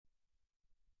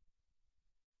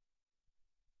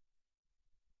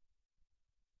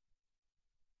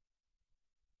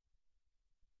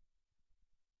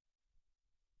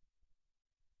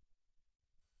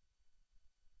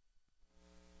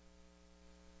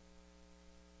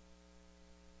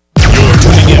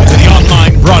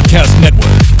broadcast network,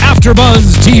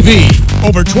 AFTERBUZZ TV.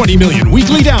 Over 20 million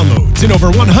weekly downloads in over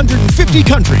 150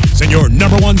 countries, and your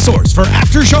 #1 source for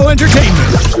after-show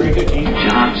entertainment.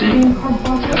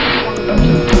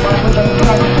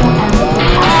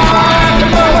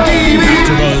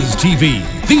 AFTERBUZZ TV,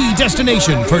 the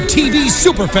destination for TV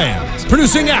superfans.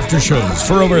 Producing aftershows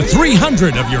for over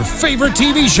 300 of your favorite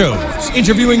TV shows.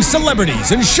 Interviewing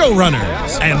celebrities and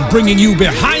showrunners. And bringing you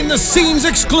behind-the-scenes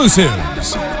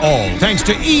exclusives. All thanks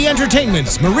to E!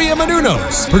 Entertainment's Maria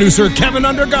Menounos, producer Kevin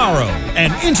Undergaro,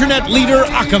 and internet leader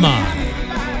Akamai.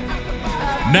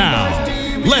 Now,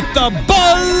 let the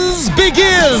buzz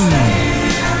begin!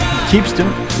 Keeps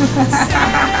doing.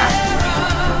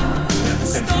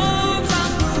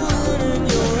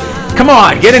 Come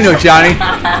on, get into it, Johnny.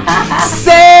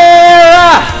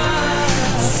 Sarah!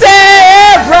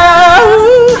 Sarah!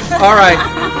 All right.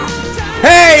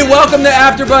 Hey, welcome to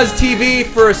AfterBuzz TV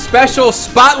for a special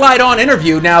Spotlight On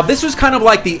interview. Now, this was kind of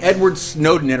like the Edward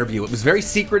Snowden interview. It was very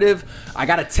secretive. I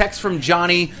got a text from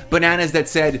Johnny Bananas that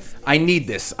said, I need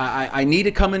this. I need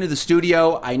to come into the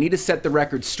studio. I need to set the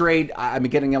record straight. I've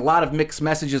been getting a lot of mixed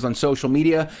messages on social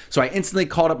media. So I instantly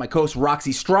called up my co-host,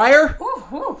 Roxy Striar.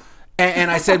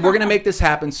 And I said, we're going to make this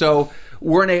happen. So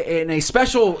we're in a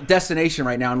special destination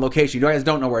right now in location. You guys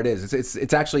don't know where it is.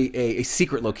 It's actually a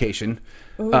secret location.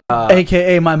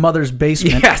 AKA my mother's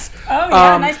basement. Yes. Oh,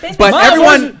 yeah, nice basement. But Mom,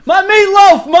 everyone... my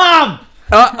meatloaf, Mom!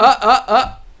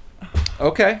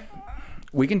 Okay.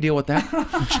 We can deal with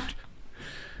that.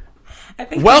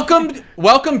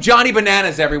 Welcome Johnny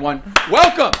Bananas, everyone.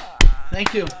 Welcome.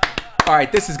 Thank you. All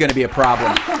right, this is going to be a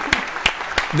problem.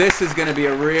 This is going to be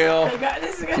a real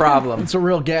problem. It's a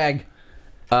real gag.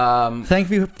 Thank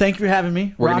you for having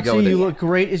me. We're Roxy, gonna go with you it. look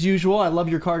great as usual. I love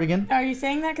your cardigan. Are you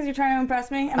saying that because you're trying to impress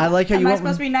me? I like how you Am I went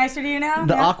supposed to be nicer to you now?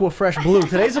 The Yeah? aqua fresh blue.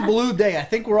 Today's a blue day. I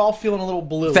think we're all feeling a little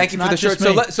blue. Thank you for the shirt.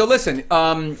 So listen,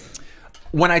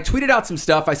 when I tweeted out some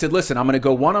stuff, I said, listen, I'm going to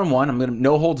go one-on-one. I'm going to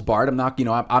no holds barred. I'm not,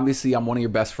 obviously I'm one of your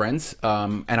best friends,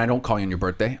 and I don't call you on your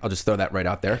birthday. I'll just throw that right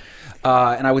out there.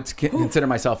 And I would consider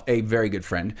myself a very good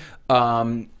friend.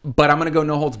 But I'm going to go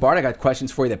no holds barred. I got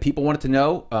questions for you that people wanted to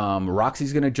know.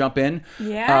 Roxy's going to jump in.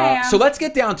 Yeah. So let's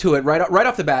get down to it right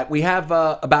off the bat. We have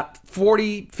about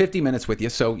 50 minutes with you,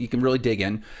 so you can really dig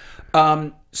in.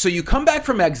 So you come back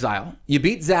from exile. You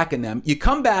beat Zach and them. You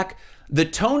come back. The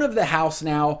tone of the house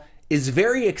now is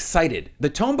very excited. The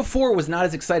tone before was not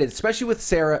as excited, especially with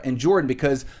Sarah and Jordan,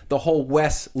 because the whole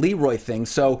Wes Leroy thing.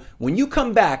 So when you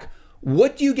come back,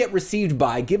 what do you get received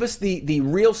by? Give us the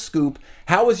real scoop.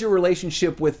 How was your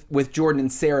relationship with Jordan and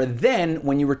Sarah then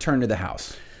when you returned to the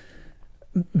house?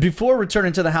 Before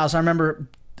returning to the house, I remember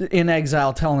in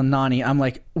exile telling Nani, I'm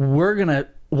like, we're gonna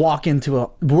walk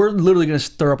into we're literally gonna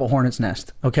stir up a hornet's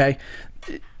nest, okay?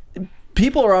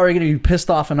 People are already gonna be pissed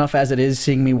off enough as it is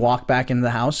seeing me walk back into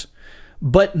the house.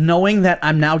 But knowing that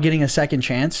I'm now getting a second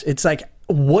chance, it's like,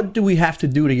 what do we have to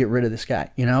do to get rid of this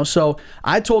guy? So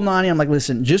I told Nani, I'm like,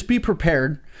 listen, just be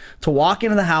prepared to walk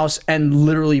into the house and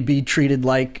literally be treated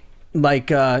like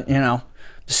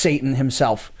Satan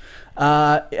himself.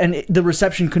 And the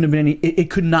reception couldn't have been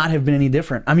it could not have been any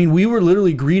different. I mean, we were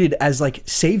literally greeted as like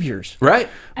saviors. Right.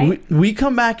 We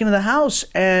come back into the house,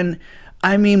 and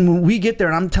I mean, when we get there,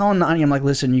 and I'm telling Nani, I'm like,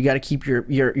 listen, you got to keep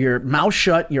your mouth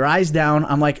shut, your eyes down.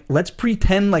 I'm like, let's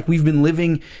pretend like we've been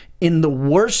living in the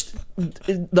worst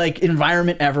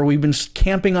environment ever. We've been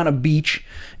camping on a beach.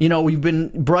 We've been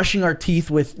brushing our teeth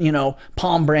with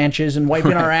palm branches and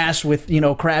wiping our ass with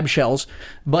crab shells.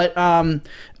 But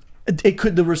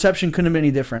the reception couldn't have been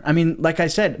any different. I mean, like I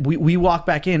said, we walked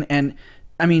back in, and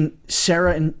I mean,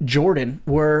 Sarah and Jordan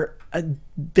were.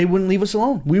 They wouldn't leave us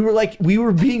alone. We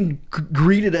were being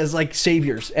greeted as like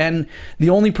saviors, and the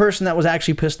only person that was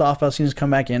actually pissed off about seeing us come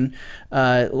back in,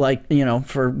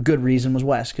 for good reason, was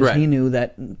Wes, because he knew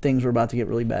that things were about to get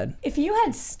really bad. If you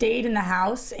had stayed in the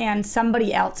house and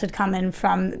somebody else had come in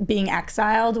from being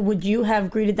exiled, would you have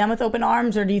greeted them with open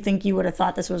arms, or do you think you would have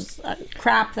thought this was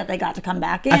crap that they got to come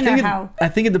back in? I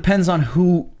think it depends on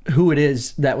who it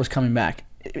is that was coming back.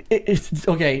 It's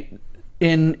okay.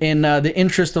 In the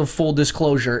interest of full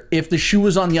disclosure, if the shoe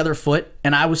was on the other foot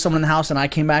and I was someone in the house and I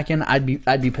came back in, I'd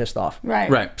be pissed off.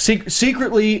 Right.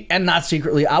 Secretly and not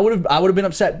secretly, I would have been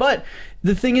upset. But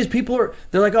the thing is, they're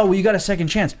like, oh, well, you got a second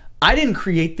chance. I didn't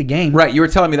create the game. Right, you were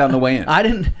telling me that on the way in. I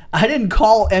didn't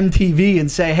call MTV and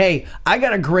say, hey, I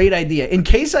got a great idea. In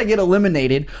case I get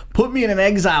eliminated, put me in an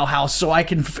exile house so I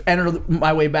can enter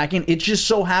my way back in. It just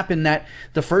so happened that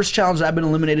the first challenge I've been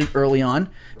eliminated early on,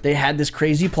 they had this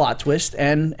crazy plot twist,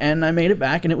 and I made it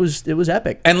back, and it was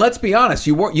epic. And let's be honest,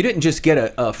 you didn't just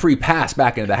get a free pass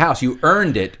back into the house. You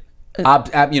earned it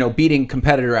beating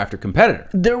competitor after competitor.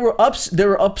 There were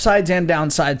upsides and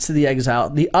downsides to the exile.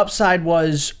 The upside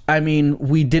was, I mean,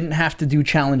 we didn't have to do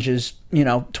challenges,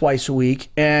 twice a week,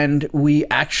 and we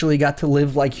actually got to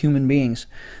live like human beings.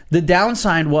 The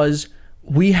downside was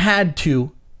we had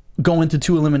to go into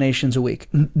 2 eliminations a week.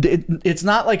 It's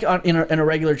not like in a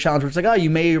regular challenge where it's like, oh, you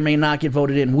may or may not get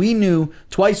voted in. We knew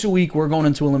twice a week we're going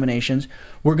into eliminations.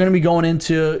 We're going to be going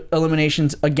into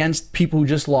eliminations against people who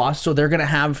just lost, so they're going to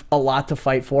have a lot to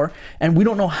fight for. And we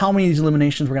don't know how many of these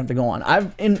eliminations we're going to have to go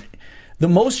on.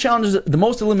 The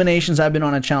most eliminations I've been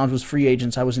on a challenge was free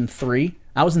agents. I was in 3.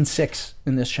 I was in 6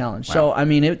 in this challenge. Wow. So I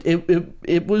mean,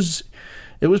 it was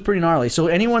pretty gnarly. So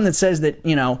anyone that says that,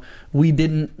 we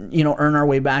didn't, earn our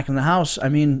way back in the house, I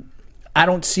mean, I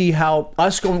don't see how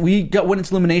we went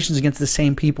into eliminations against the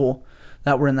same people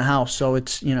that were in the house. So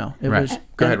it's, it right. was.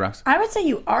 Go ahead, Rox. I would say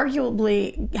you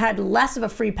arguably had less of a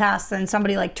free pass than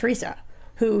somebody like Teresa,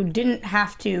 who didn't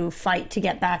have to fight to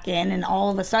get back in, and all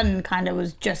of a sudden kind of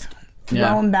was just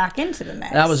thrown back into the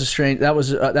mix. That was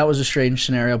a strange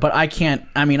scenario, but I can't.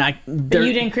 I mean, But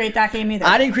you didn't create that game either.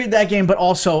 I didn't create that game, but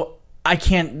also I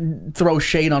can't throw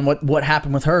shade on what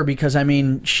happened with her because, I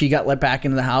mean, she got let back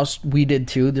into the house. We did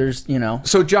too. There's,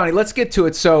 So, Johnny, let's get to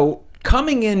it. So,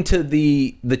 coming into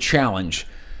the challenge,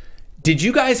 did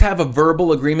you guys have a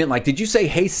verbal agreement? Like, did you say,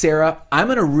 hey, Sarah, I'm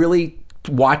going to really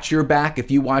watch your back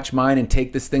if you watch mine and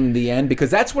take this thing to the end?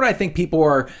 Because that's what I think people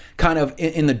are kind of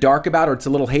in the dark about, or it's a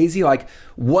little hazy. Like,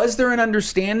 was there an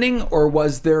understanding, or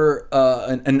was there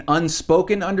an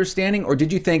unspoken understanding? Or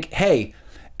did you think, hey,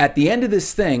 at the end of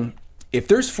this thing, if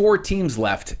there's 4 teams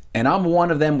left and I'm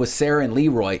one of them with Sarah and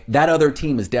Leroy, that other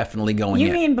team is definitely going in?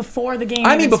 You mean before the game?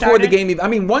 I mean before started? the game. I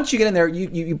mean, once you get in there,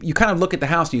 you kind of look at the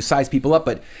house, you size people up.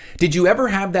 But did you ever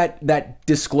have that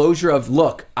disclosure of,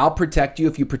 look, I'll protect you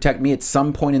if you protect me at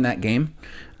some point in that game?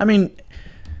 I mean,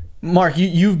 Mark,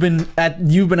 you've been at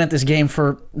this game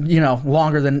for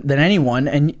longer than anyone,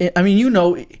 and I mean,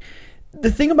 the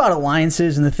thing about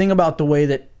alliances and the thing about the way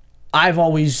that I've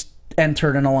always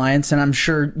entered an alliance, and I'm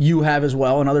sure you have as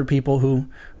well, and other people who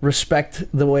respect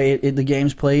the way the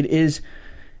game's played, is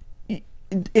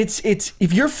it's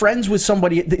if you're friends with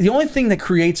somebody, the only thing that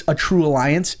creates a true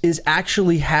alliance is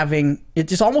actually having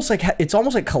it's almost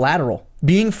like collateral.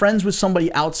 Being friends with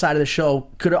somebody outside of the show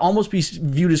could almost be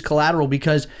viewed as collateral,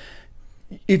 because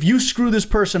if you screw this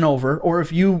person over, or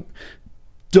if you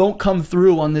don't come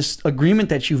through on this agreement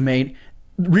that you've made,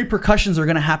 repercussions are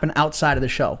going to happen outside of the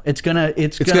show. It's going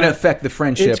to affect the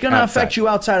friendship. It's going to affect you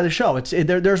outside of the show.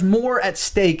 There's more at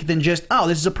stake than just, oh,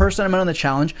 this is a person I met on the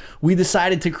challenge. We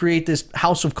decided to create this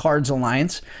House of Cards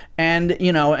alliance, and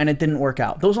and it didn't work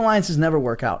out. Those alliances never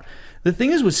work out. The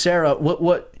thing is with Sarah,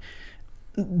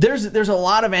 there's a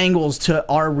lot of angles to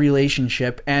our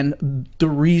relationship, and the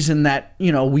reason that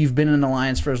we've been in an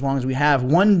alliance for as long as we have.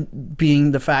 One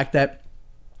being the fact that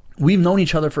we've known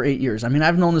each other for 8 years. I mean,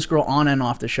 I've known this girl on and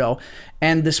off the show,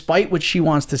 and despite what she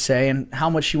wants to say and how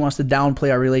much she wants to downplay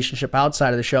our relationship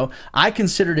outside of the show, I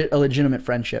considered it a legitimate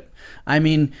friendship. I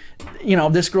mean,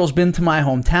 this girl's been to my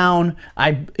hometown.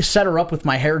 I set her up with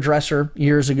my hairdresser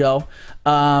years ago.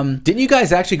 Didn't you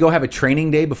guys actually go have a training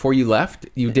day before you left?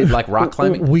 You did like rock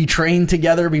climbing? We trained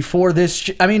together before this.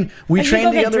 I mean, we trained together. You go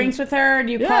together. get drinks with her?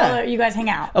 Do you call her? You guys hang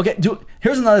out? Okay,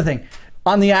 here's another thing.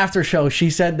 On the after show,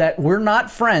 she said that we're not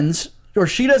friends, or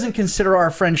she doesn't consider our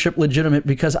friendship legitimate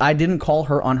because I didn't call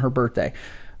her on her birthday.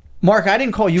 Mark, I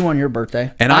didn't call you on your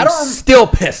birthday. And I'm still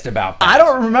pissed about that. I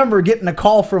don't remember getting a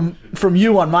call from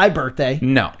you on my birthday.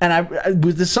 No. And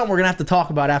this is something we're going to have to talk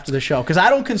about after the show, because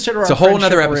I don't consider it's our a whole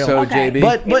nother friendship episode, real.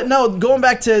 JB. But no, going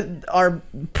back to our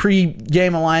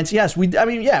pre-game alliance, yes, we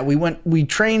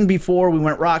trained before, we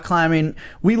went rock climbing.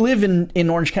 We live in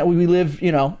Orange County. We live,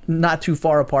 not too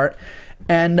far apart.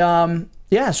 And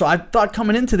so I thought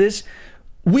coming into this,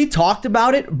 we talked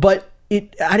about it, but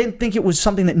I didn't think it was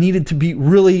something that needed to be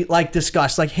really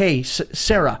discussed. Like, hey,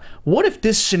 Sarah, what if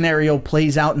this scenario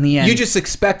plays out in the end? You just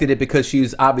expected it because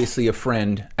she's obviously a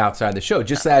friend outside the show,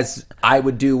 just as I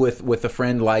would do with a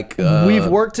friend like we've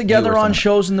worked together on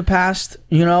shows in the past.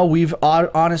 We've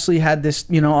honestly had this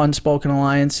unspoken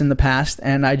alliance in the past,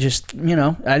 and I just we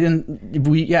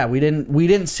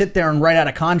didn't sit there and write out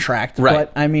a contract. Right.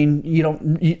 But I mean,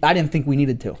 I didn't think we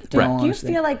needed to. Right. Do you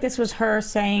feel like this was her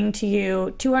saying to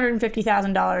you,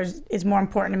 $250,000 is more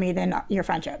important to me than your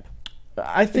friendship?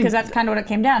 I think because that's kind of what it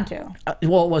came down to.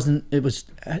 Well, it wasn't. It was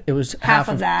half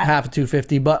of that, half of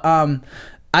 250. But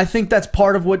I think that's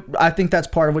part of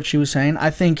what she was saying. I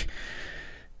think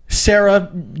Sarah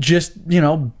just, you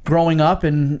know, growing up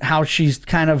and how she's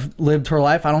kind of lived her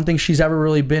life. I don't think she's ever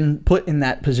really been put in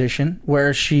that position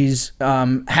where she's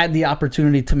had the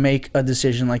opportunity to make a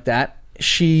decision like that.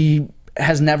 She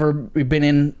has never been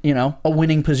in, you know, a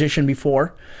winning position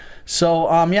before. So,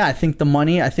 yeah, I think the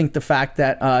money, I think the fact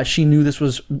that she knew this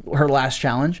was her last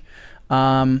challenge.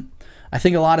 I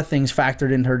think a lot of things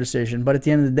factored into her decision. But at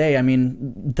the end of the day, I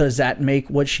mean, does that make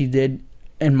what she did,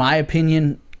 in my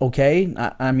opinion, okay?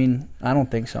 I mean, I don't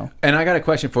think so. And I got a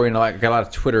question for you, and I got a lot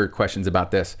of Twitter questions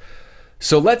about this.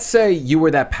 So let's say you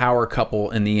were that power couple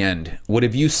in the end. Would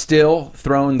have you still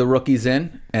thrown the rookies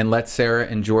in and let Sarah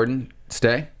and Jordan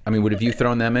stay? I mean, would have you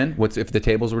thrown them in? What's if the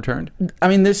tables were turned? I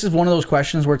mean, this is one of those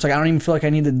questions where it's like I don't even feel like I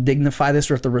need to dignify this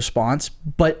with the response,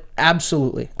 but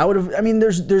absolutely, I would have. I mean,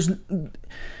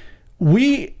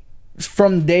 we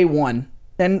from day one,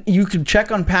 and you can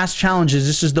check on past challenges.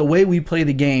 This is the way we play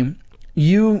the game.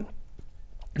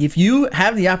 If you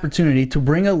have the opportunity to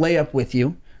bring a layup with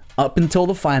you up until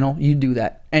the final, you do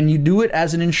that, and you do it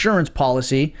as an insurance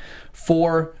policy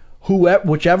for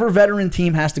whichever veteran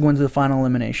team has to go into the final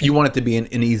elimination. You want it to be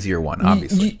an easier one,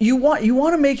 obviously. You want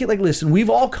to make it like, listen, we've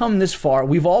all come this far.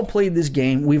 We've all played this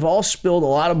game. We've all spilled a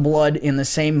lot of blood in the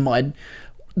same mud.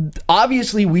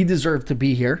 Obviously, we deserve to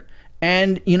be here.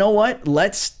 And you know what?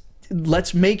 Let's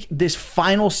make this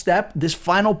final step, this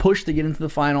final push to get into the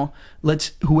final.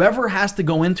 Whoever has to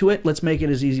go into it, let's make it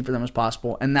as easy for them as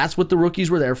possible. And that's what the rookies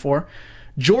were there for.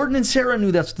 Jordan and Sarah knew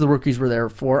that's what the rookies were there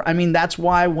for. I mean, that's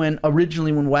why when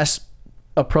Wes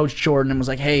approached Jordan and was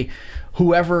like, hey,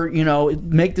 whoever, you know,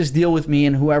 make this deal with me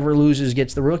and whoever loses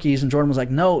gets the rookies. And Jordan was like,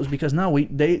 no, it was because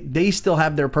they still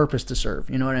have their purpose to serve.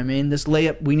 You know what I mean? This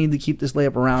layup, we need to keep this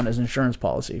layup around as insurance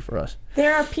policy for us.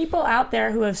 There are people out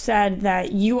there who have said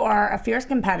that you are a fierce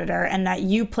competitor and that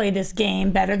you play this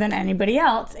game better than anybody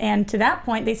else. And to that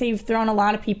point, they say you've thrown a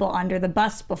lot of people under the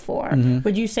bus before.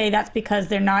 Would you say that's because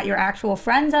they're not your actual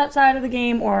friends outside of the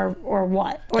game, or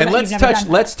what? Or and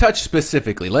let's touch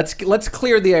specifically. Let's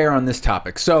clear the air on this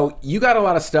topic. So you got a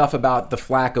lot of stuff about the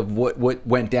flack of what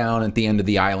went down at the end of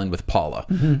the island with Paula.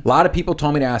 A lot of people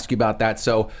told me to ask you about that.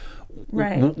 So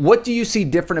what do you see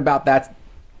different about that?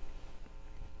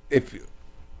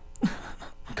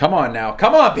 Come on now.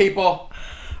 Come on, people.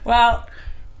 Well,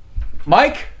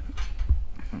 Mike,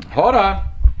 hold on.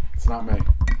 It's not me.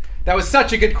 That was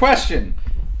such a good question.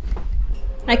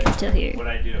 I can still hear you. What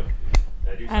I do?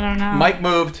 I don't know. Mike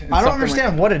moved. I don't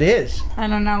understand what it is. I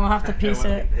don't know. We'll have to piece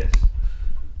it.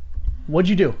 What'd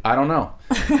you do? I don't know.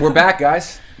 We're back,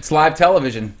 guys. It's live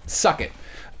television. Suck it.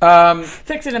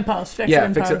 Fix it in post. Fix yeah, it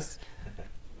in fix post.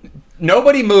 it.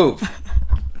 Nobody move.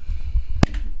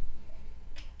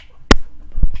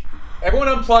 Everyone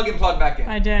unplug and plug back in.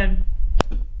 I did.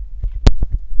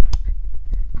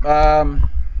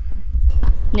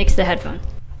 Nix the headphones.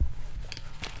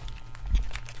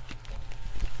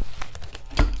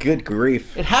 Good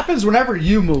grief. It happens whenever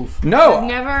you move. No. I've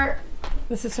never.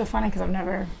 This is so funny because I've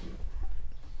never.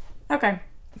 Okay.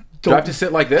 Do I have to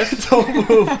sit like this? Don't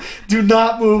move. Do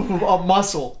not move a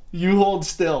muscle. You hold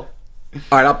still.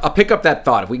 All right, I'll pick up that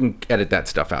thought if we can edit that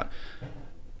stuff out.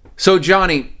 So,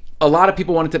 Johnny, a lot of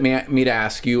people wanted me to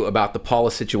ask you about the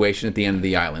Paula situation at the end of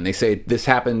the island. They say this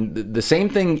happened, the same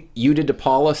thing you did to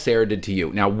Paula, Sarah did to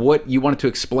you. Now, what you wanted to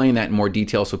explain that in more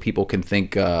detail so people can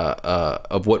think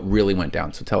of what really went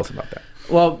down. So tell us about that.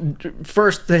 Well,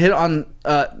 first, to hit on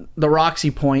the Roxy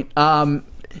point,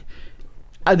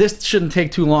 this shouldn't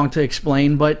take too long to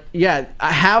explain, but yeah,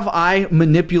 have I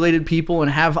manipulated people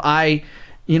and have I,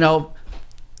 you know,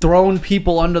 thrown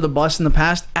people under the bus in the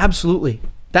past? Absolutely.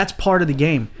 That's part of the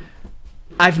game.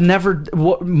 I've never,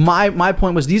 my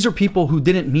point was, these are people who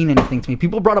didn't mean anything to me.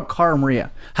 People brought up Cara Maria.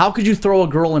 How could you throw a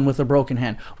girl in with a broken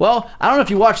hand? Well, I don't know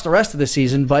if you watched the rest of the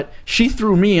season, but she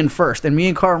threw me in first, and me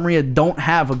and Cara Maria don't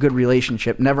have a good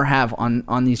relationship, never have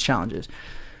on these challenges.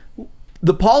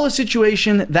 The Paula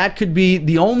situation, that could be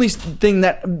the only thing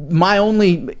that, my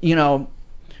only, you know,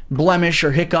 blemish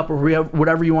or hiccup or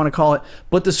whatever you want to call it,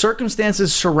 but the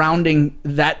circumstances surrounding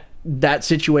that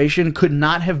situation could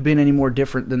not have been any more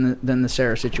different than the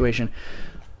Sarah situation.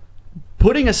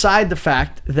 Putting aside the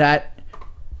fact that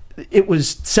it was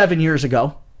 7 years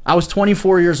ago, I was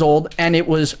 24 years old, and it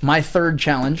was my third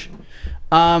challenge.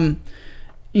 You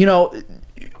know,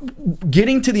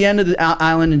 getting to the end of the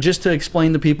island, and just to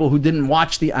explain to people who didn't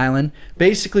watch the island,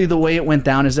 basically the way it went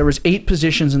down is there was 8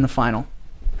 positions in the final.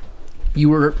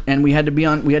 And we had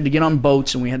to get on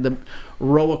boats, and we had to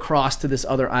row across to this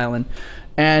other island.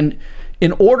 And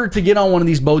in order to get on one of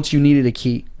these boats, you needed a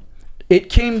key. It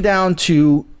came down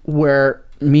to where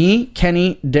me,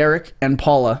 Kenny, Derek, and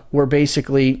Paula were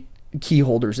basically key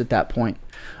holders at that point.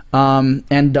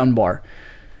 and Dunbar.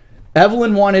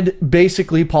 Evelyn wanted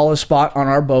basically Paula's spot on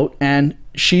our boat, and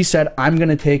she said, I'm going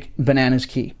to take Banana's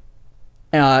key.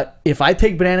 If I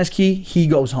take Banana's key, he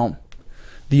goes home.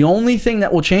 The only thing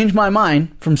that will change my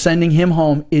mind from sending him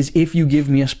home is if you give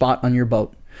me a spot on your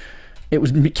boat. It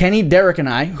was Kenny, Derek, and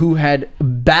I who had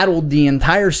battled the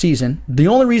entire season. The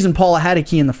only reason Paula had a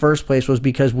key in the first place was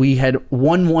because we had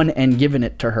won one and given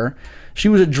it to her. She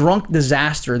was a drunk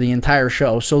disaster the entire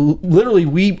show. So literally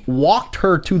we walked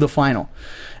her to the final.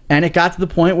 And it got to the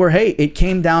point where, hey, it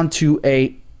came down to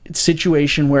a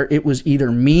situation where it was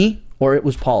either me or it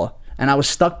was Paula. And I was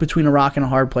stuck between a rock and a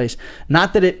hard place.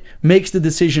 Not that it makes the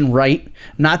decision right.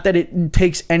 Not that it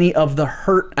takes any of the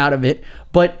hurt out of it.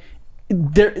 But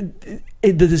the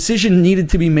decision needed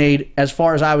to be made, as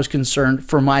far as I was concerned,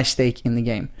 for my stake in the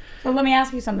game. Well, let me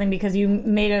ask you something, because you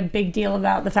made a big deal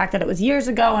about the fact that it was years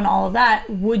ago and all of that.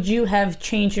 Would you have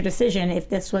changed your decision if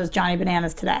this was Johnny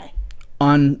Bananas today?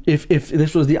 If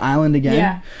this was the island again?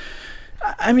 Yeah.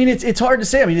 I mean, it's hard to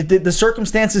say. I mean, the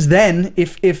circumstances then,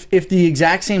 if the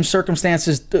exact same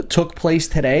circumstances took place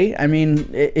today, I mean,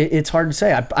 it's hard to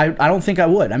say. I don't think I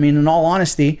would. I mean, in all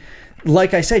honesty,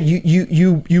 like I said,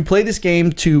 you play this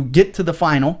game to get to the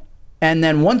final, and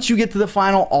then once you get to the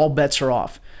final, all bets are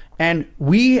off. And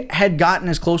we had gotten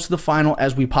as close to the final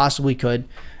as we possibly could,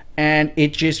 and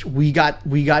it just we got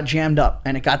jammed up,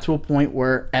 and it got to a point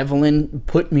where Evelyn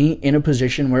put me in a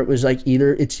position where it was like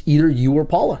either you or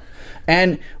Paula.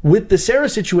 And with the Sarah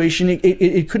situation,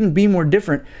 it couldn't be more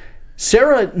different.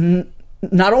 Sarah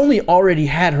not only already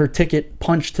had her ticket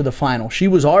punched to the final, she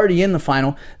was already in the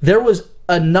final. There was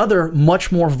another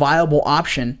much more viable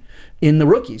option in the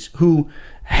rookies who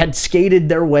had skated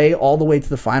their way all the way to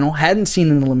the final, hadn't seen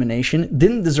an elimination,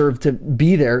 didn't deserve to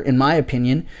be there, in my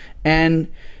opinion.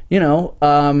 And, you know,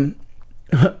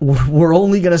 we're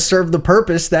only going to serve the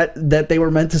purpose that they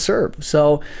were meant to serve.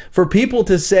 So for people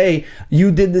to say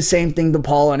you did the same thing to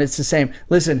Paula and it's the same,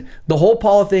 listen, the whole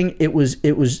Paula thing, it was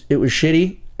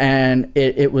shitty, and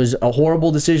it was a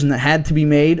horrible decision that had to be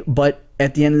made. But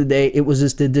at the end of the day, it was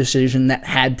just the decision that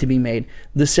had to be made.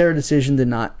 The Sarah decision did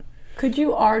not. Could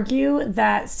you argue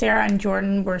that Sarah and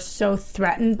Jordan were so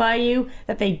threatened by you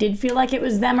that they did feel like it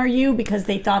was them or you, because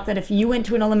they thought that if you went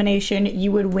to an elimination,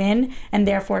 you would win and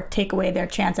therefore take away their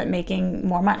chance at making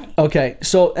more money? Okay,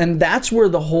 so, and that's where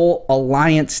the whole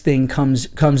alliance thing comes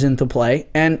into play.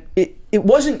 And it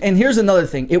wasn't, and here's another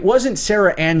thing, it wasn't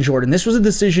Sarah and Jordan. This was a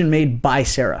decision made by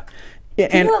Sarah.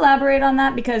 Can you elaborate on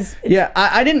that? Because yeah,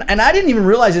 I didn't even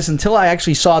realize this until I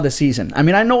actually saw the season. I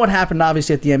mean, I know what happened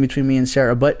obviously at the end between me and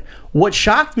Sarah, but what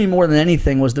shocked me more than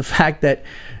anything was the fact that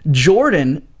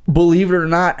Jordan, believe it or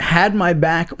not, had my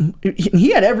back.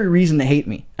 He had every reason to hate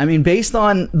me. I mean, based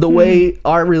on the way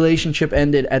our relationship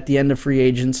ended at the end of Free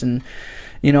Agents, and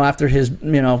you know, after his,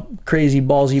 you know, crazy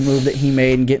ballsy move that he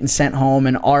made and getting sent home,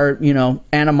 and our, you know,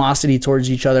 animosity towards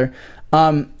each other,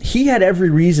 he had every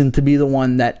reason to be the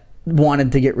one that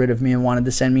wanted to get rid of me and wanted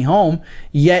to send me home.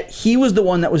 Yet he was the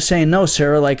one that was saying, no,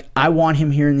 Sarah, like, I want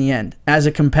him here in the end. As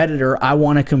a competitor, I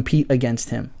want to compete against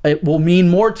him. It will mean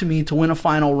more to me to win a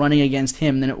final running against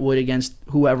him than it would against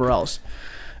whoever else.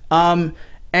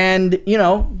 And you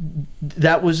know,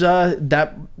 that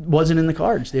wasn't in the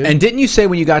cards, dude. And didn't you say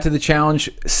when you got to the challenge,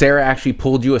 Sarah actually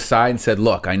pulled you aside and said,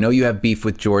 look, I know you have beef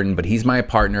with Jordan, but he's my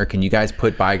partner. Can you guys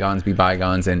put bygones be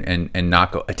bygones and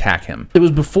not go attack him? It was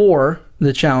before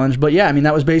the challenge, but yeah, I mean,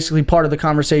 that was basically part of the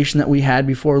conversation that we had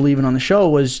before leaving on the show.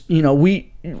 Was, you know,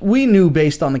 we knew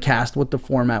based on the cast what the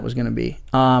format was going to be,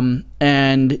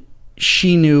 and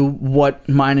she knew what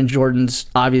mine and Jordan's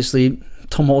obviously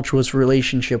tumultuous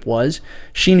relationship was.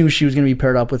 She knew she was going to be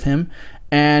paired up with him,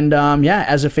 and yeah,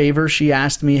 as a favor, she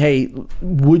asked me, hey,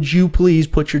 would you please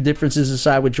put your differences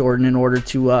aside with Jordan in order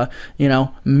to you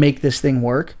know, make this thing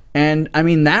work? And I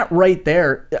mean, that right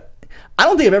there, I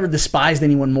don't think I've ever despised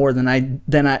anyone more than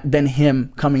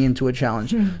him coming into a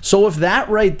challenge. So if that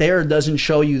right there doesn't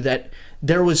show you that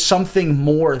there was something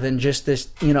more than just this,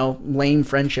 you know, lame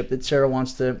friendship that Sarah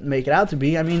wants to make it out to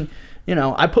be, I mean, you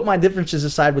know, I put my differences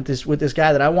aside with this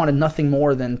guy that I wanted nothing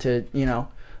more than to, you know,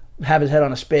 have his head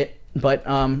on a spit. But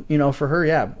you know, for her,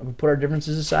 yeah, we put our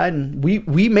differences aside and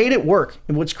we made it work.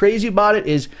 And what's crazy about it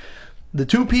is the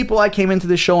two people I came into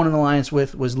this show in an alliance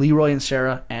with was Leroy and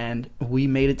Sarah, and we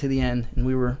made it to the end, and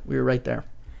we were right there.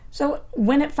 So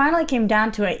when it finally came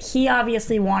down to it, he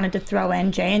obviously wanted to throw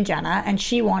in Jay and Jenna, and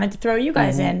she wanted to throw you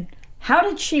guys in. How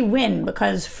did she win?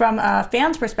 Because from a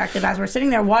fan's perspective, as we're sitting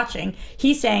there watching,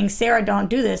 he's saying, Sarah, don't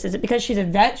do this. Is it because she's a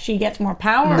vet, she gets more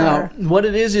power? No, what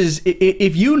it is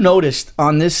if you noticed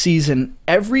on this season,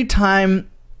 every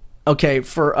time okay,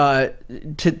 for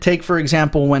to take for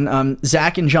example when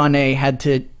Zach and John A had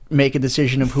to make a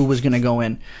decision of who was going to go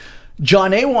in.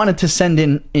 John A wanted to send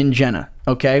in Jenna,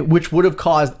 okay, which would have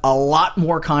caused a lot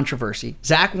more controversy.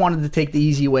 Zach wanted to take the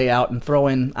easy way out and throw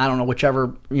in, I don't know,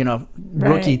 whichever,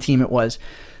 rookie team it was.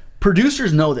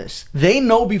 Producers know this. They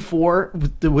know before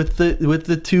with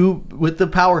the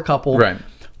power couple, right,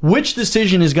 which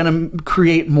decision is going to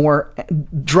create more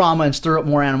drama and stir up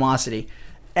more animosity.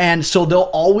 And so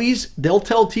they'll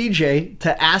tell TJ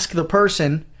to ask the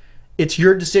person, it's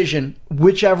your decision,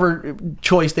 whichever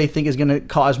choice they think is going to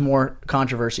cause more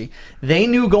controversy. They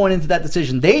knew going into that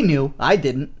decision. They knew. I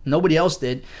didn't. Nobody else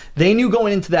did. They knew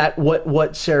going into that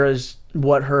what Sarah's,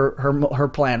 what her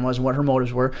plan was, what her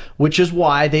motives were, which is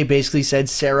why they basically said,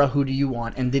 Sarah, who do you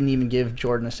want? And didn't even give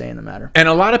Jordan a say in the matter. And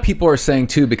a lot of people are saying,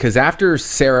 too, because after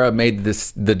Sarah made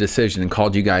the decision and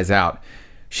called you guys out,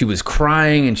 she was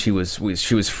crying and she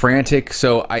was frantic.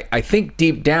 So I think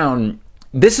deep down,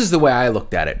 this is the way I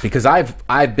looked at it, because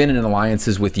I've been in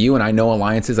alliances with you, and I know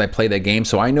alliances. I play that game,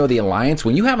 so I know the alliance.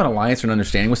 When you have an alliance or an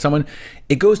understanding with someone,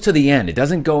 it goes to the end. It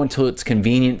doesn't go until it's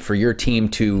convenient for your team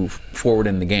to forward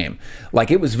in the game. Like,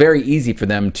 it was very easy for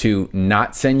them to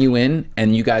not send you in,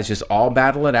 and you guys just all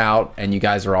battle it out, and you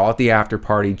guys are all at the after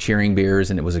party cheering beers,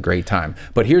 and it was a great time.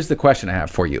 But here's the question I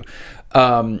have for you.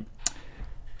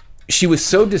 She was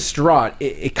so distraught,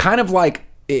 it kind of like,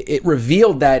 it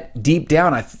revealed that deep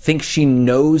down, I think she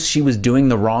knows she was doing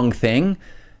the wrong thing,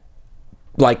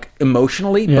 like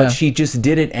emotionally, but she just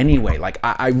did it anyway. Like,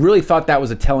 I really thought that was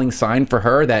a telling sign for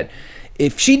her that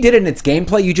if she did it in its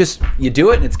gameplay, you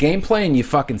do it in its gameplay and you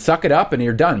fucking suck it up and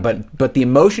you're done. But the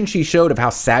emotion she showed of how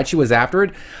sad she was after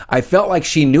it, I felt like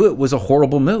she knew it was a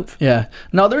horrible move. Yeah.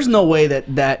 No, there's no way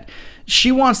that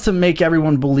she wants to make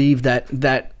everyone believe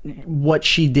that what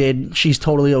she did, she's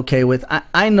totally okay with.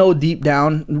 I know deep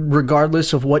down,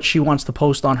 regardless of what she wants to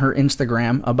post on her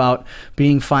Instagram about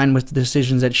being fine with the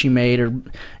decisions that she made, or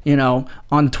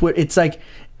on Twitter, it's like,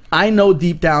 I know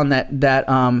deep down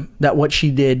that what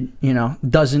she did,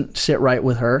 doesn't sit right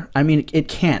with her. I mean, it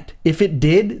can't. If it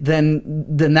did, then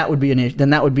that would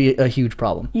be a huge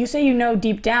problem. You say you know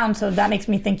deep down, so that makes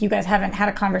me think you guys haven't had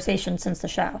a conversation since the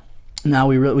show. No,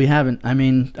 we haven't. I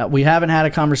mean, we haven't had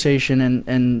a conversation,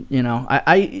 and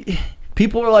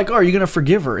people are like, "Oh, are you going to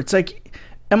forgive her?" It's like,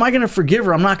 am I going to forgive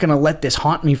her? I'm not going to let this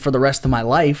haunt me for the rest of my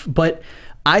life. But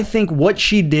I think what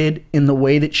she did, in the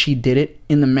way that she did it,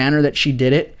 in the manner that she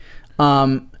did it,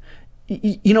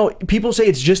 people say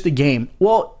it's just a game.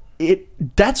 Well,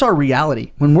 that's our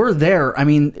reality. When we're there, I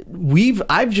mean,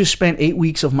 I've just spent 8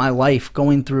 weeks of my life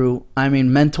going through,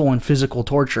 mental and physical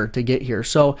torture to get here.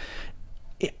 So,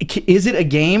 is it a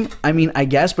game? I mean, I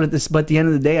guess, but at the end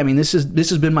of the day, I mean, this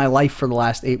has been my life for the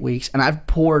last 8 weeks, and I've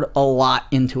poured a lot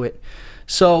into it.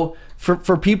 So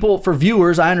for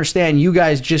viewers, I understand you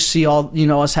guys just see all,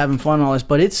 us having fun and all this,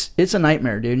 but it's a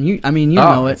nightmare, dude. You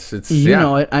know it. You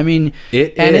know it. I mean,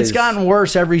 it's gotten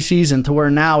worse every season to where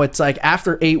now it's like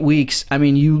after 8 weeks, I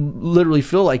mean, you literally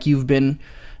feel like you've been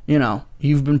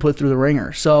put through the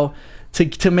ringer. So to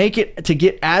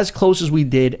get as close as we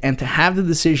did, and to have the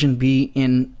decision be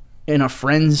in a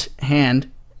friend's hand,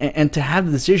 and to have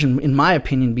the decision, in my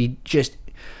opinion, be just,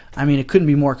 I mean, it couldn't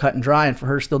be more cut and dry, and for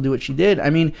her to still do what she did, I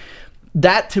mean,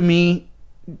 that to me,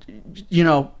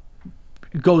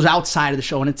 goes outside of the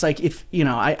show. And it's like, if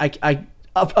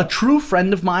a true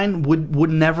friend of mine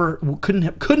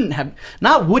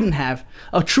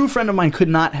a true friend of mine could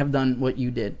not have done what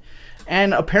you did.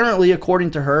 And apparently,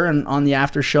 according to her, and on the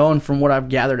after show, and from what I've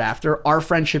gathered after, our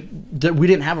friendship, we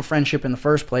didn't have a friendship in the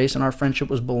first place, and our friendship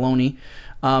was baloney.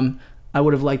 I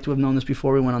would have liked to have known this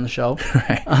before we went on the show,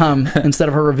 right. Instead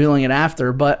of her revealing it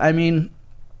after. But I mean,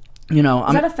 is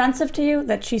that offensive to you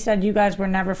that she said you guys were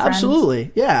never friends?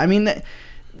 Absolutely, yeah. I mean,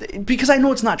 because I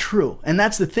know it's not true, and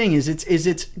that's the thing.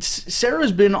 It's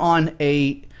Sarah's been on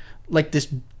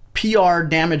this PR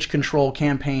damage control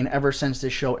campaign ever since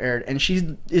this show aired, and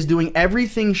she is doing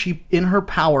everything in her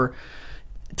power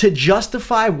to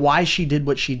justify why she did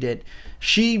what she did.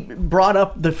 She brought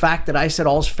up the fact that I said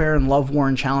all's fair in love, war,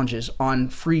 and challenges on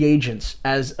free agents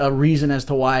as a reason as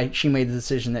to why she made the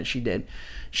decision that she did.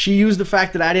 She used the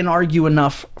fact that I didn't argue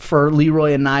enough for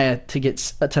Leroy and Nia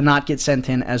to not get sent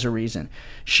in as a reason.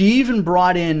 She even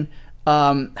brought in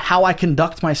how I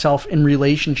conduct myself in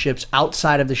relationships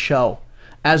outside of the show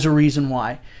as a reason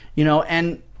why,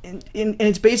 and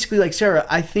it's basically like, Sarah,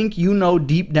 I think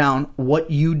deep down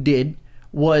what you did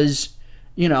was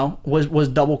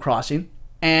double crossing,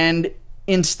 and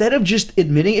instead of just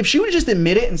admitting, if she would just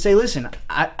admit it and say, listen,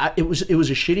 it was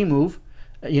a shitty move,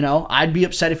 You know, I'd be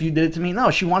upset if you did it to me.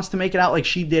 No, she wants to make it out like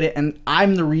she did it, and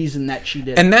I'm the reason that she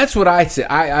did it. And that's what I said.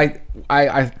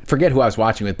 I forget who I was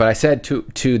watching with, but I said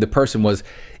to the person was,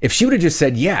 if she would have just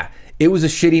said, yeah, it was a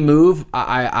shitty move.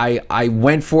 I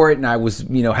went for it, and I was,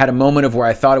 you know, had a moment of where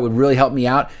I thought it would really help me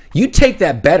out. You'd take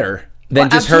that better than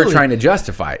just her trying to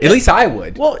justify it. At least I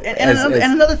would. Well, and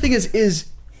another thing is,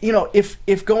 you know,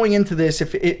 if going into this,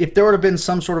 if there would have been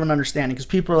some sort of an understanding, because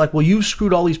people are like, well, you've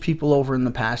screwed all these people over in the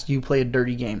past. You play a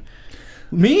dirty game.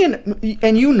 Me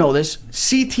and you know this,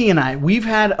 CT and I, we've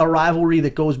had a rivalry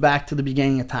that goes back to the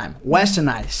beginning of time. Wes and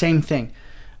I, same thing.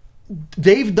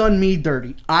 They've done me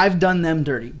dirty. I've done them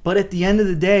dirty. But at the end of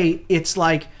the day, it's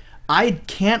like I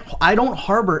don't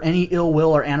harbor any ill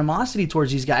will or animosity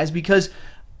towards these guys because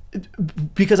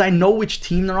I know which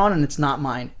team they're on and it's not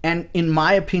mine. And in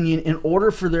my opinion, in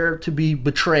order for there to be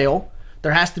betrayal,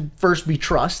 there has to first be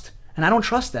trust. And I don't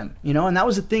trust them, you know? And that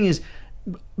was the thing is,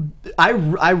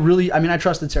 I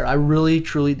trusted Sarah. I really,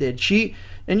 truly did.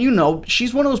 And you know,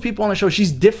 she's one of those people on the show.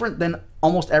 She's different than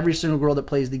almost every single girl that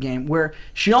plays the game, where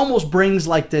she almost brings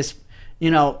like this,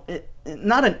 you know,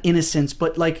 not an innocence,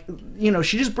 but like, you know,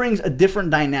 she just brings a different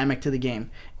dynamic to the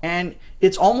game. And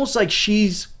it's almost like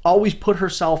she's always put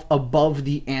herself above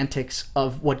the antics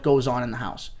of what goes on in the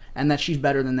house. And that she's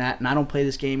better than that. And I don't play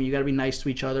this game. You got to be nice to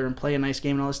each other and play a nice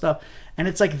game and all this stuff. And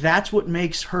it's like, that's what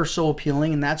makes her so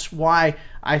appealing. And that's why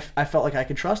I felt like I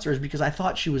could trust her, is because I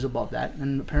thought she was above that.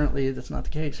 And apparently that's not the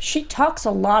case. She talks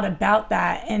a lot about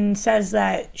that and says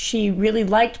that she really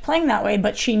liked playing that way,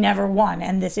 but she never won.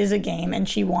 And this is a game and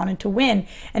she wanted to win.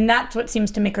 And that's what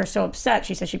seems to make her so upset.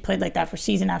 She says she played like that for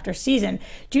season after season.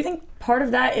 Do you think part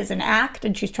of that is an act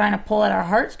and she's trying to pull at our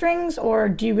heartstrings? Or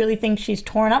do you really think she's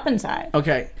torn up inside?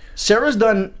 Okay. Sarah's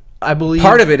done, I believe...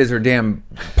 Part of it is her damn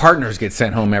partners get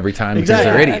sent home every time because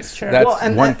they're idiots.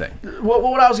 That's one thing.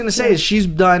 What I was going to say is she's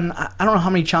done... I don't know how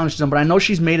many challenges she's done, but I know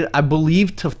she's made it, I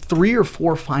believe, to 3 or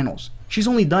 4 finals. She's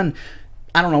only done,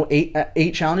 I don't know,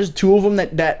 8 challenges. 2 of them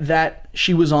that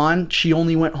she was on, she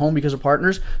only went home because of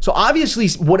partners. So obviously,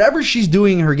 whatever she's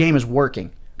doing in her game is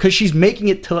working, because she's making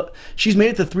it to... She's made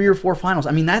it to 3 or 4 finals.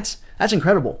 I mean, that's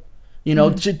incredible, you know,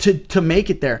 to make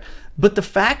it there. But the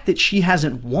fact that she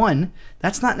hasn't won,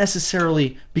 that's not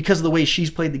necessarily because of the way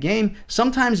she's played the game.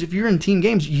 Sometimes if you're in team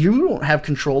games, you don't have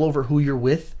control over who you're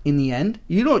with in the end.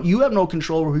 You have no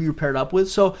control over who you're paired up with.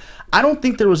 So I don't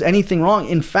think there was anything wrong.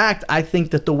 In fact, I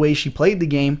think that the way she played the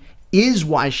game is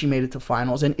why she made it to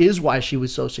finals and is why she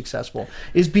was so successful.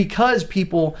 Is because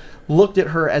people looked at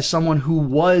her as someone who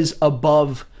was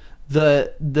above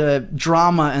the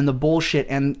drama and the bullshit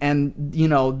and you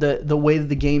know, the way that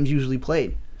the game's usually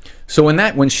played. So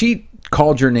when she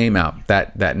called your name out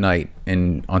that night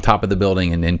and on top of the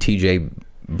building, and then TJ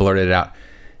blurted it out,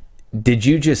 did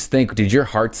you just think? Did your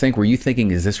heart sink? Were you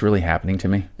thinking, "Is this really happening to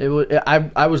me?" It was.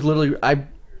 I was literally.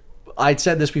 I'd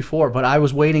said this before, but I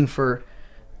was waiting for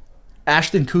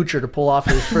Ashton Kutcher to pull off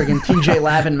his friggin' TJ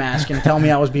Lavin mask and tell me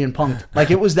I was being punked.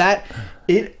 Like, it was that.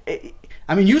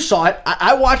 I mean, you saw it.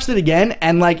 I watched it again,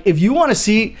 and like, if you want to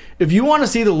see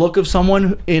the look of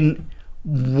someone in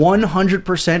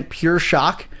 100% pure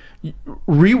shock,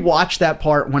 rewatch that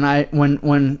part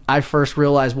when I first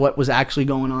realized what was actually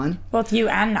going on. Both you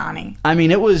and Nani. I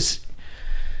mean,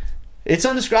 it's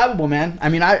indescribable, man. I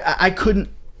mean, I couldn't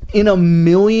in a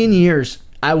million years.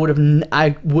 I would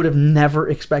have never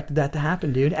expected that to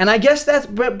happen, dude. And I guess that's,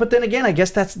 but then again, I guess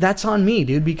that's on me,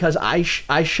 dude, because I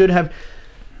should have.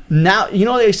 Now, you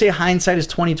know, they say hindsight is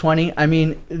 20/20. I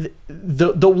mean,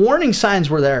 the warning signs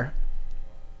were there.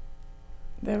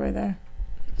 They were there.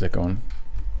 Is that going?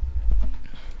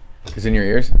 Is it in your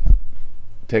ears?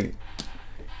 Can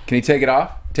you take it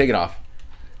off? Take it off.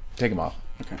 Take them off.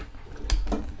 Okay.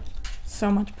 So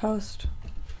much post.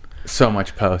 So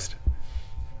much post.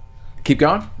 Keep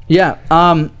going? Yeah.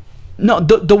 No,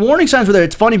 the warning signs were there.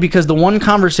 It's funny because the one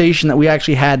conversation that we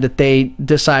actually had that they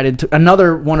decided to,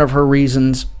 another one of her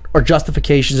reasons or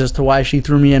justifications as to why she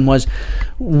threw me in was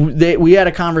we had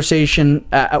a conversation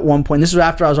at one point. This was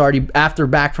after I was already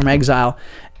back from exile,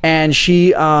 and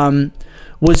she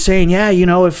was saying, yeah, you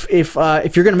know, if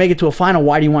you're gonna make it to a final,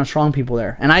 why do you want strong people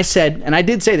there? And I said, and I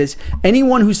did say this,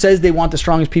 anyone who says they want the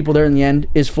strongest people there in the end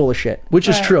is full of shit, which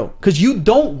is true, because you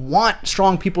don't want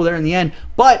strong people there in the end.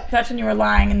 But that's when you were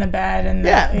lying in the bed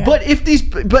and but if these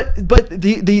but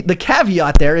the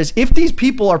caveat there is, if these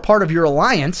people are part of your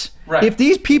alliance, right, if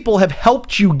these people have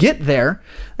helped you get there,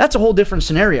 that's a whole different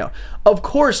scenario. Of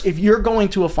course, if you're going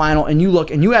to a final and you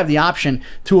look and you have the option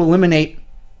to eliminate,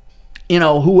 you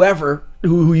know, whoever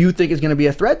who you think is going to be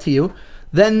a threat to you,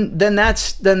 then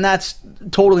that's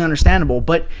totally understandable.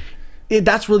 But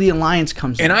that's where the alliance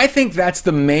comes in. And I think that's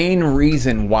the main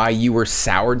reason why you were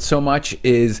soured so much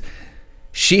is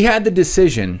she had the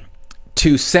decision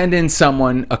to send in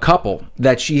someone, a couple,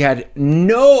 that she had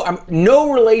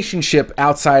no relationship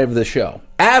outside of the show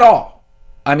at all.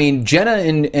 I mean, Jenna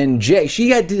and Jay,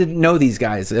 didn't know these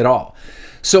guys at all.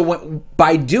 So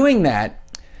by doing that,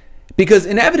 because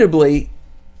inevitably,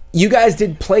 you guys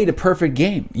did play the perfect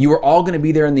game. You were all going to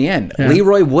be there in the end. Yeah.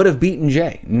 Leroy would have beaten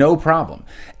Jay, no problem.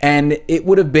 And it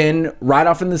would have been right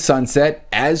off in the sunset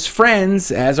as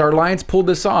friends, as our alliance pulled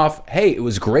this off. Hey, it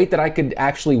was great that I could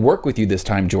actually work with you this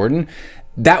time, Jordan.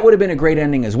 That would have been a great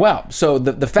ending as well. So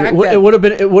the fact that it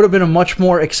would have been a much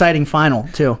more exciting final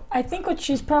too. I think what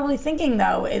she's probably thinking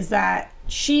though is that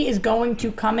she is going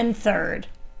to come in third.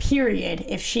 Period.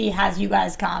 If she has you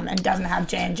guys come and doesn't have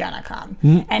Jay and Jenna come,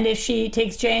 and if she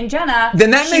takes Jay and Jenna,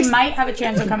 then she might have a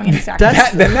chance of coming in second.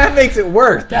 Then that makes it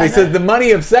worse because the money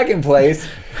of second place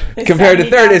compared to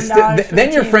third is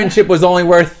then your friendship was only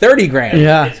worth 30 grand.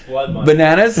 Yeah, it's blood money.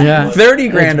 Bananas. Yeah, 30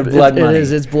 grand of blood money. It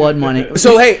is. It's blood money.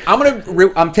 So hey,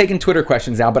 I'm taking Twitter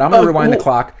questions now, but I'm gonna rewind the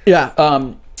clock.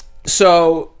 Yeah.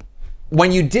 So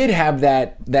when you did have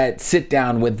that sit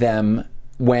down with them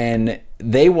when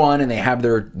they won and they have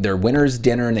their winner's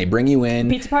dinner and they bring you in.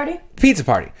 Pizza party? Pizza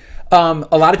party. A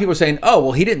lot of people are saying, oh,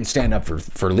 well, he didn't stand up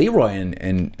for Leroy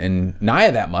and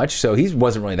Nia that much, so he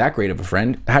wasn't really that great of a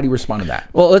friend. How do you respond to that?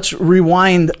 Well, let's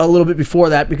rewind a little bit before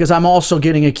that because I'm also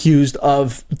getting accused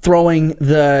of throwing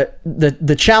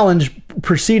the challenge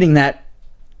preceding that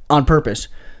on purpose.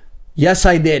 Yes,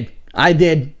 I did. I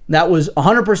did. That was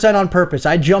 100% on purpose.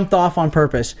 I jumped off on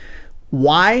purpose.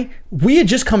 Why? We had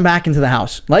just come back into the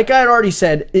house. Like I had already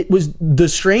said, it was the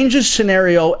strangest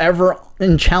scenario ever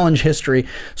in challenge history.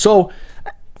 So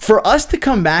for us to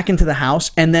come back into the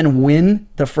house and then win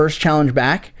the first challenge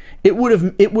back, it would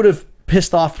have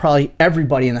pissed off probably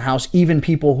everybody in the house, even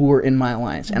people who were in my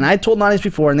alliance. And I told Nani's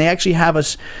before, and they actually have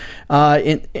us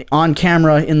on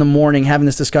camera in the morning having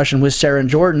this discussion with Sarah and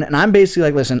Jordan. And I'm basically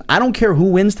like, listen, I don't care who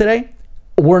wins today.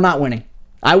 We're not winning.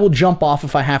 I will jump off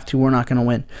if I have to. We're not going to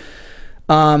win.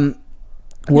 You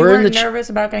weren't nervous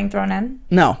about getting thrown in?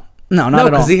 No, not at all.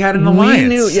 Because he had an alliance. We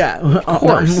knew, yeah. Of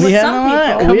course. We had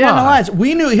an alliance.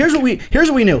 We knew. Here's what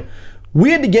we knew.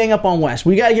 We had to gang up on Wes.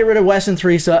 We got to get rid of Wes and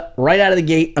Teresa right out of the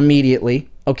gate immediately.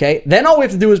 Okay. Then all we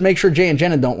have to do is make sure Jay and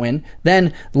Jenna don't win.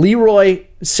 Then Leroy,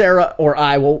 Sarah, or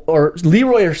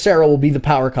Leroy or Sarah will be the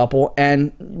power couple,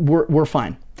 and we're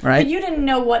fine. Right? But you didn't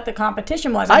know what the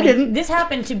competition was. I didn't. This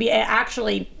happened to be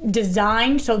actually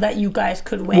designed so that you guys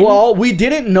could win. Well, we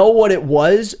didn't know what it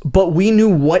was, but we knew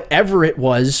whatever it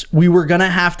was, we were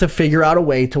gonna have to figure out a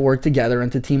way to work together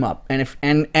and to team up.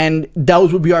 And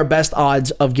those would be our best odds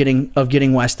of getting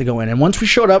Wes to go in. And once we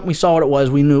showed up, and we saw what it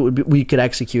was. We knew we could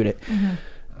execute it.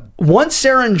 Mm-hmm. Once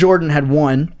Sarah and Jordan had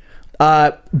won,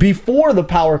 before the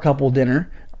power couple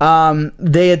dinner.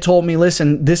 They had told me,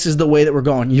 listen, this is the way that we're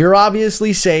going. You're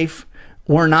obviously safe.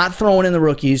 We're not throwing in the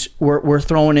rookies. We're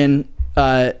throwing in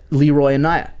Leroy and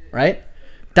Nia, right?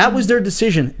 That was their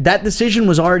decision. That decision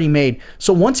was already made.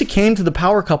 So once it came to the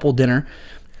power couple dinner,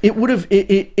 it would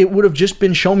have just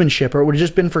been showmanship, or it would have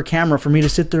just been for camera for me to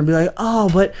sit there and be like, oh,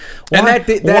 but why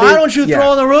don't you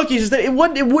throw in the rookies? It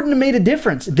wouldn't have made a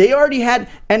difference. They already had,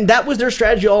 and that was their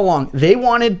strategy all along. They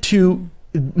wanted to,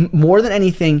 more than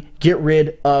anything, get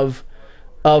rid of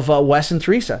Wes and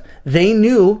Teresa. They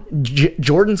knew,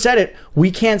 Jordan said it,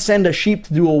 we can't send a sheep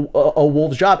to do a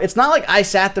wolf's job. It's not like I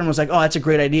sat there and was like, oh, that's a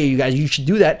great idea, you guys, you should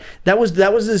do that. That was the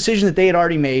decision that they had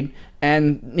already made.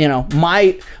 And you know,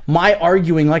 my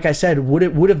arguing, like I said, would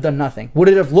have done nothing. Would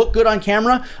it have looked good on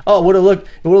camera? Oh, it would have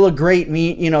looked great,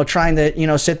 me, you know, trying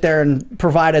to, sit there and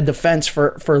provide a defense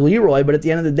for Leroy. But at the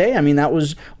end of the day, I mean, that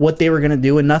was what they were going to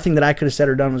do, and nothing that I could have said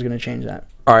or done was going to change that.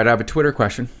 All right, I have a Twitter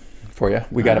question for you.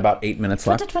 We got about 8 minutes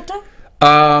left. Twitter.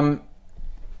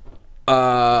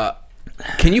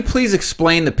 Can you please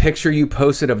explain the picture you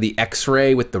posted of the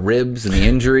X-ray with the ribs and the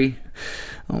injury?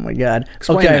 Oh my God!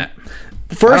 Explain that.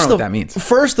 I don't know what that means.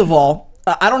 First of all,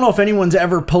 I don't know if anyone's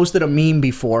ever posted a meme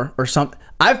before or something.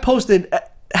 I've posted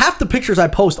half the pictures I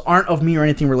post aren't of me or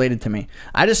anything related to me.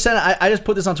 I just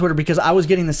put this on Twitter because I was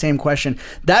getting the same question.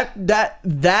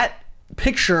 That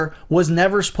picture was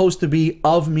never supposed to be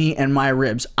of me and my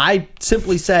ribs. I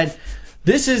simply said,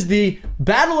 this is the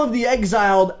Battle of the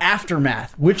Exiled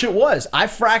aftermath, which it was. I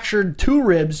fractured 2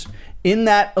 ribs in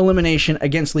that elimination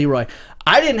against Leroy.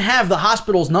 I didn't have the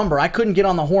hospital's number. I couldn't get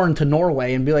on the horn to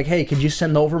Norway and be like, hey, could you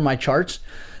send over my charts?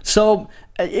 So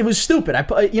it was stupid.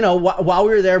 While we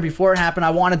were there before it happened,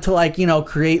 I wanted to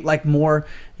create more,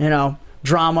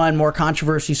 drama and more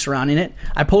controversy surrounding it.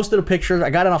 I posted a picture. I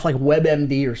got it off like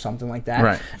WebMD or something like that.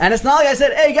 Right. And it's not like I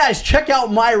said, "Hey guys, check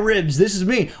out my ribs. This is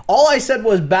me." All I said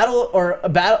was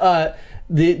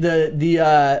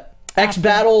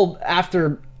X-Battle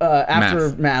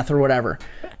aftermath or whatever.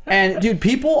 And dude,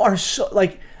 people are so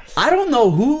like, I don't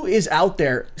know who is out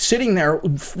there sitting there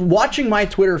watching my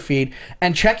Twitter feed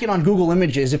and checking on Google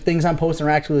Images if things I'm posting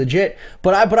are actually legit.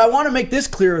 But I want to make this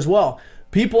clear as well.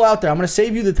 People out there, I'm going to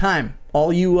save you the time.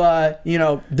 All you you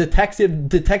know,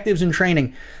 detectives in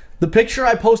training. The picture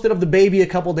I posted of the baby a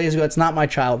couple days ago, it's not my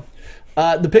child.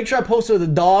 The picture I posted of the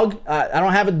dog, I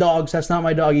don't have a dog, so that's not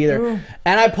my dog either. Ooh.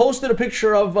 And I posted a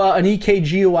picture of an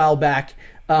EKG a while back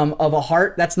of a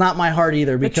heart. That's not my heart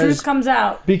either. Because the truth comes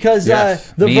out. Because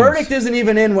yes, the verdict isn't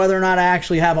even in whether or not I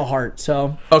actually have a heart.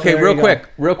 So okay, real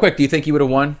quick. Do you think you would have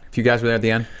won if you guys were there at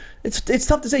the end? It's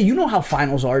tough to say. You know how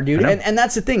finals are, dude. And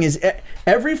that's the thing is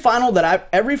every final that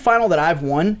I've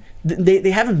won, they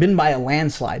haven't been by a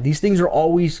landslide. These things are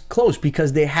always close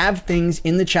because they have things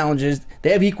in the challenges.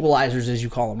 They have equalizers, as you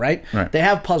call them, right? They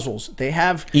have puzzles. They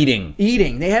have eating.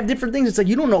 They have different things. It's like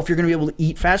you don't know if you're going to be able to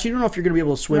eat faster. You don't know if you're going to be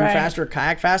able to swim faster, or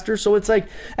kayak faster. So it's like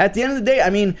at the end of the day,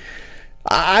 I mean,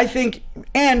 I think,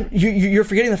 and you're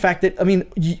forgetting the fact that, I mean,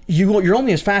 you're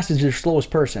only as fast as your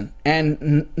slowest person,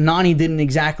 and Nani didn't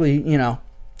exactly, you know,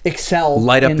 excel.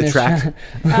 Light up the track.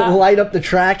 Light up the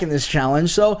track in this challenge.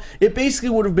 So it basically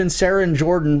would have been Sarah and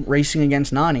Jordan racing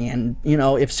against Nani, and you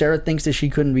know, if Sarah thinks that she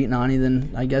couldn't beat Nani,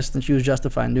 then I guess that she was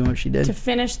justified in doing what she did. To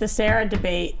finish the Sarah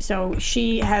debate, so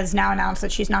she has now announced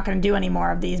that she's not going to do any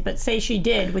more of these, but say she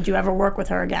did, would you ever work with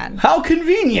her again? How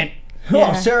convenient.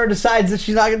 Yeah. Oh, Sarah decides that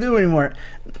she's not gonna do it anymore.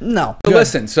 No. But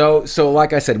listen, so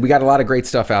like I said, we got a lot of great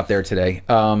stuff out there today.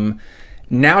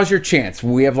 Now's your chance.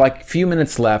 We have like a few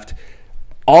minutes left.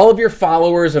 All of your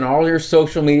followers and all your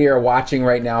social media are watching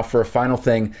right now for a final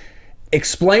thing.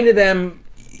 Explain to them,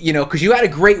 you know, because you had a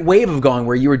great wave of going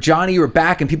where you were Johnny, you were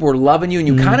back, and people were loving you, and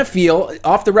you kind of feel,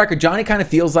 off the record, Johnny kind of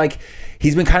feels like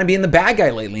he's been kind of being the bad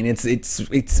guy lately, and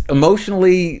it's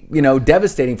emotionally, you know,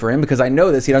 devastating for him because I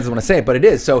know this. He doesn't want to say it, but it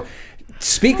is. So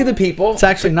speak to the people. It's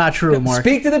actually not true, Mark.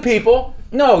 Speak to the people.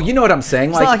 No, you know what I'm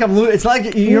saying. It's not like I'm it's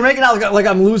like you're making out like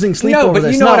I'm losing sleep over this. No,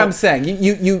 but you know what I'm saying.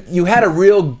 You had a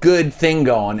real good thing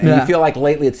going, and you feel like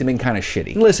lately it's been kind of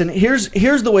shitty. Listen, here's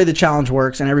the way the challenge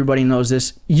works, and everybody knows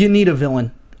this. You need a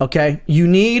villain, okay? You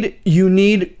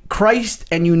need Christ,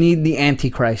 and you need the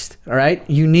Antichrist, all right?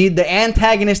 You need the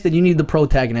antagonist, and you need the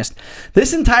protagonist.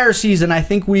 This entire season, I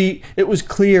think it was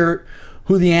clear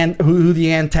who the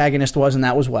antagonist was, and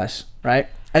that was Wes, right?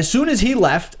 As soon as he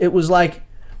left, it was like,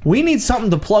 we need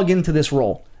something to plug into this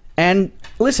role. And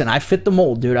listen, I fit the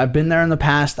mold, dude. I've been there in the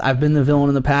past. I've been the villain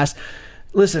in the past.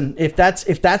 Listen, if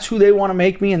that's who they want to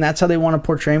make me, and that's how they want to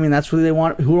portray me, and that's who they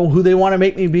want to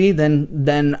make me be,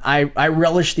 then I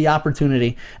relish the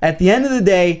opportunity. At the end of the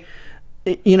day,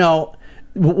 you know,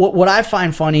 what I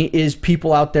find funny is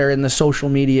people out there in the social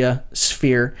media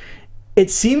sphere.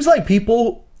 It seems like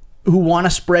people who want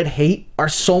to spread hate are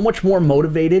so much more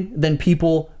motivated than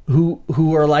people who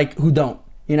don't,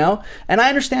 you know? And I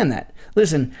understand that.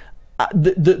 Listen,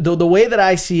 the way that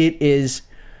I see it is,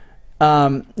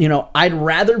 you know, I'd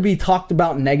rather be talked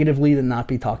about negatively than not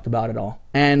be talked about at all.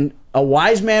 And a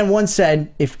wise man once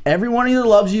said, if everyone either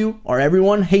loves you or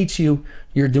everyone hates you,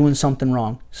 you're doing something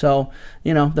wrong. So,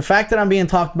 you know, the fact that I'm being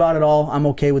talked about at all, I'm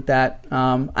okay with that.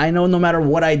 I know no matter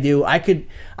what I do, I could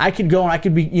go and I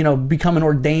could be, you know, become an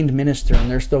ordained minister,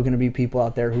 and there's still going to be people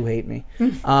out there who hate me.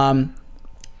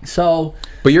 So,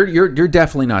 but you're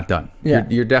definitely not done. Yeah.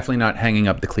 You're definitely not hanging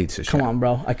up the cleats this year. Come on,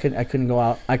 bro. I couldn't go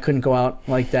out. I couldn't go out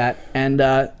like that. And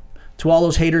to all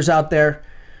those haters out there,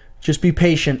 just be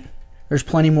patient. There's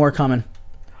plenty more coming.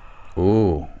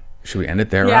 Ooh. Should we end it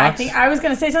there, Yeah, Rox? I think I was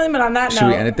going to say something, but on that note. Should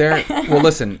we end it there? Well,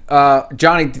 listen,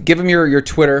 Johnny, give him your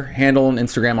Twitter handle and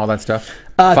Instagram, all that stuff.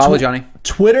 Follow Johnny.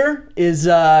 Twitter is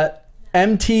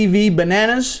MTV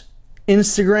Bananas.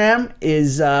 Instagram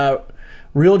is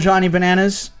Real Johnny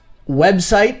Bananas.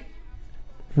 Website,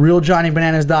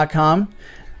 realjohnnyBananas.com.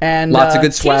 And lots of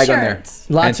good swag on there.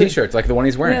 Lots and t-shirts like the one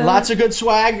he's wearing. Yeah. Lots of good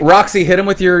swag. Roxy, hit him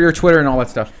with your Twitter and all that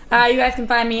stuff. You guys can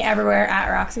find me everywhere at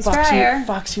Roxy Striar.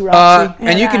 Foxy Roxy.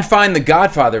 And you can find the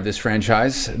godfather of this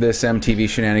franchise, this MTV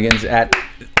shenanigans, at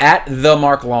the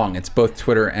Mark Long. It's both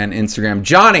Twitter and Instagram.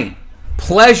 Johnny,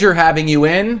 pleasure having you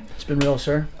in. It's been real,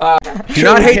 sir. Do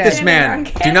not hate this man.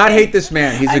 Do not hate this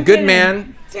man. He's a good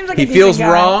man. Seems like he feels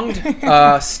wronged.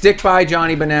 Stick by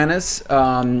Johnny Bananas.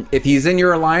 If he's in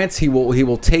your alliance, he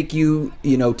will take you,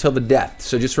 you know, till the death.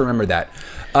 So just remember that.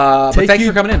 But thanks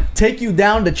for coming in. Take you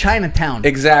down to Chinatown.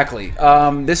 Exactly.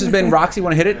 This has been Roxy.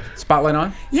 Want to hit it? Spotlight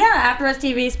on? Yeah, AfterBuzz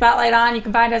TV, Spotlight on. You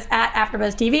can find us at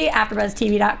AfterBuzz TV,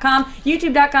 AfterBuzzTV.com,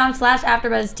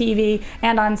 YouTube.com/AfterBuzzTV,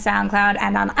 and on SoundCloud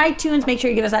and on iTunes. Make sure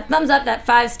you give us that thumbs up, that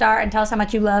 5-star, and tell us how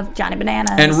much you love Johnny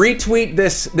Bananas. And retweet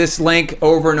this link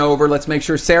over and over. Let's make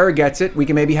sure Sarah gets it. We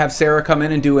can maybe have Sarah come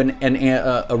in and do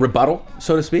a rebuttal,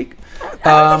 so to speak. I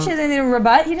don't think she has anything to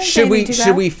rebut. He didn't say anything too bad.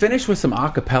 Should we finish with some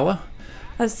acapella?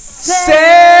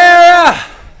 Sarah!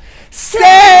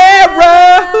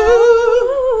 Sarah!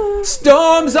 Ooh,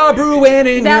 storms are brewing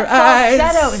in your eyes.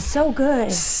 That falsetto is so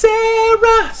good.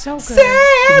 Sarah! So good.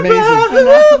 Sarah!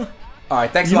 Amazing. All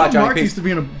right, thanks a You lot, know Johnny. Mark Peace. used to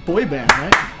be in a boy band,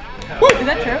 right? Is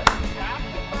that true?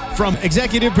 From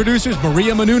executive producers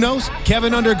Maria Menounos,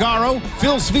 Kevin Undergaro,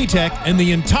 Phil Svitek, and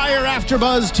the entire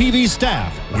AfterBuzz TV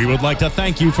staff, we would like to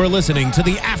thank you for listening to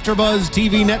the AfterBuzz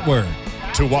TV network.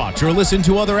 To watch or listen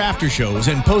to other after shows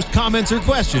and post comments or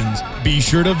questions, be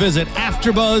sure to visit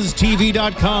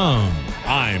AfterBuzzTV.com.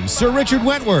 I'm Sir Richard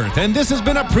Wentworth, and this has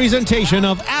been a presentation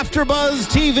of AfterBuzz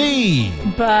TV.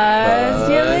 Buzz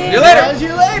you later. See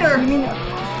you later. See you later.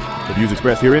 The views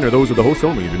expressed herein are those of the hosts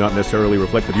only and do not necessarily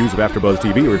reflect the views of AfterBuzz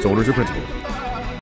TV or its owners or principals.